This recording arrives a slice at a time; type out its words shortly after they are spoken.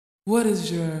What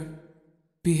is your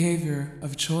behavior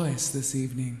of choice this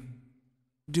evening?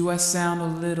 Do I sound a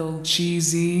little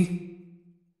cheesy?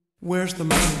 Where's the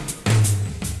money?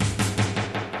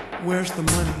 Where's the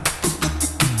money?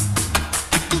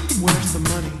 Where's the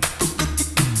money?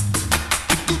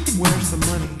 Where's the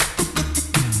money?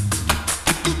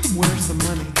 Where's the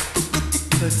money?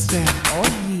 Let's dance. Oh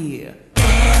yeah.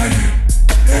 Buy it,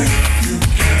 and if you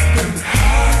can't, then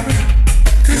hide it.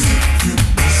 'Cause if you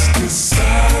must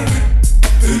desire it,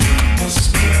 then you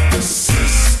must make the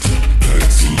system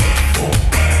that's love for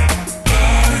right.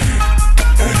 Buy it,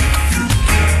 and if you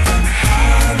can't, then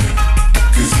hide it.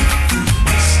 'Cause if you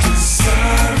must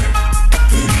desire it,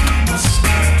 then you must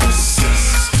make the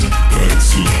system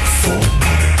that's love for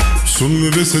money. सुन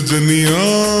रे सजनिया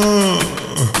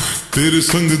तेरे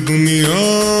संग दुनिया,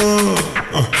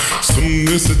 सुन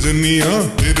रे सजनिया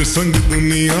तेरे संग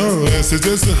दुनिया, ऐसे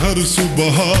जैसे हर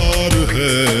सुबह है।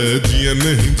 जिया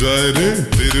नहीं जाए रे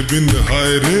तेरे बिन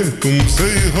हाय रे, तुमसे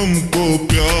ही हमको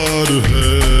प्यार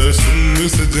है। सुन रे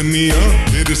सजनिया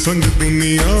तेरे संग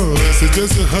दुनिया, ऐसे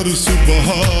जैसे हर सुबह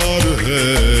है।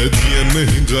 जिया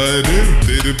नहीं जाए रे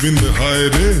तेरे बिन हाय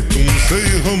रे, तुमसे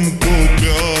ही हमको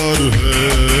प्यार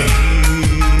है।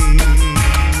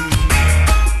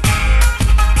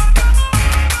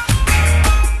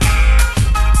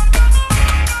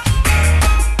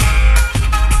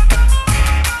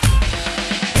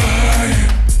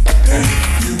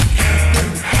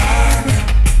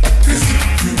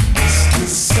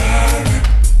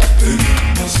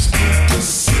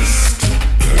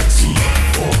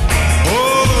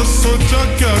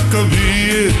 क्या कभी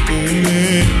ये तूने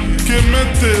कि मैं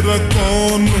तेरा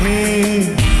कौन हूँ?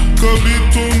 कभी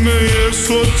तूने ये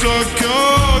सोचा क्या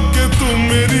कि तू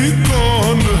मेरी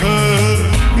कौन है?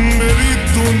 मेरी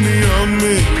दुनिया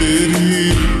में तेरी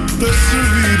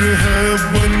तस्वीर है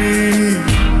बनी,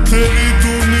 तेरी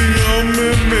दुनिया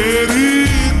में मेरी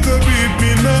कभी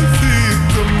भी न थी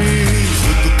कमी।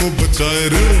 खुद को बचाए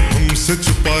रे हमसे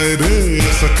छुपाए रे,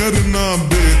 ऐसा करना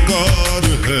बेकार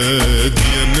है।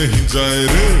 जिया नहीं जाए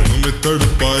रे हमें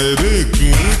तड़पाए रे,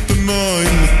 क्यों इतना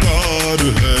इनकार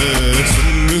है?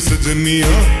 सुन रे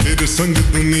सजनिया तेरे संग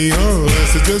दुनिया,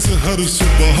 ऐसे जैसे हर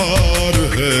सुबह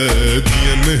है।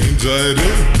 जिया नहीं जाए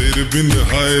रे तेरे बिन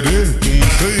हाय रे,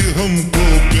 तुमसे ही हमको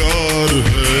प्यार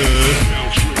है।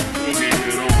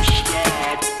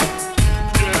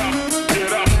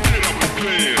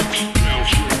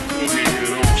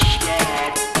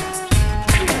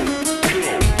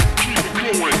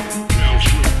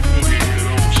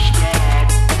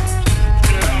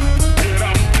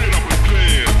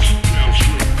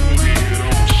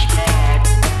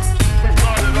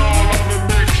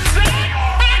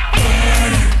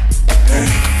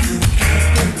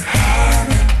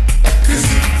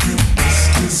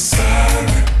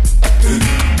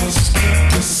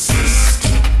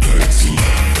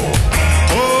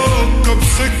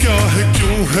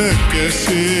 है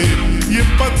कैसे ये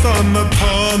पता न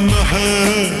था न है,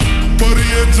 पर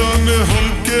ये जाने हम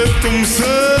के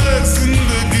तुमसे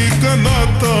जिंदगी का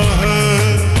नाता है।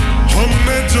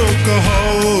 हमने जो कहा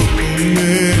वो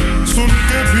तुमने सुन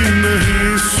के भी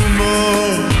नहीं सुना,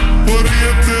 पर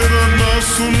ये तेरा ना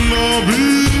सुनना भी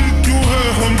क्यों है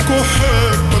हमको है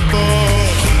पता।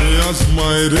 हमें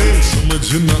आजमाए रे समझ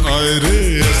न आए रे,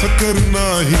 ऐसा करना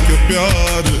ही क्या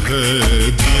प्यार है?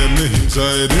 जिया नहीं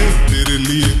जाए रे तेरे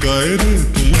लिए गाए रे,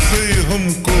 तुमसे ही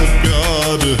हमको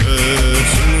प्यार है।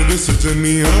 सुन रे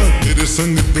सजनिया तेरे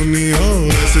संग दुनिया,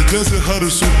 ऐसे जैसे हर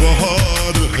सुबह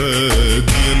है।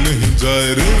 जिया नहीं जाए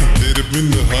रे तेरे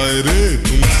बिन हाय रे,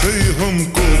 तुमसे ही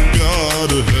हमको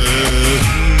प्यार है।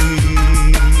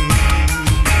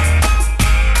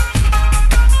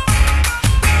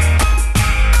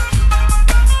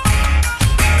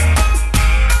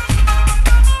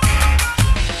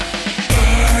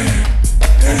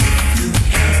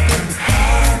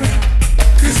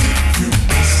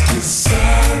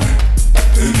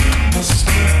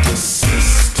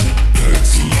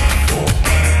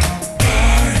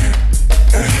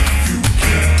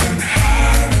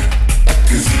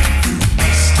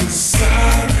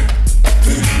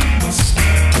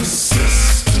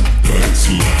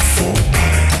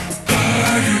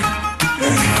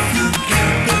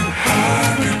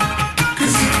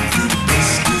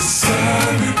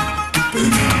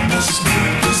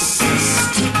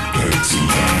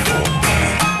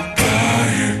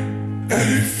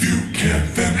 If you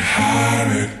can't, then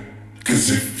hide it. 'Cause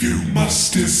if you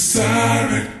must desire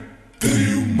it, then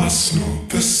you must know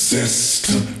the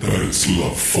system. That's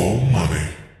love for money.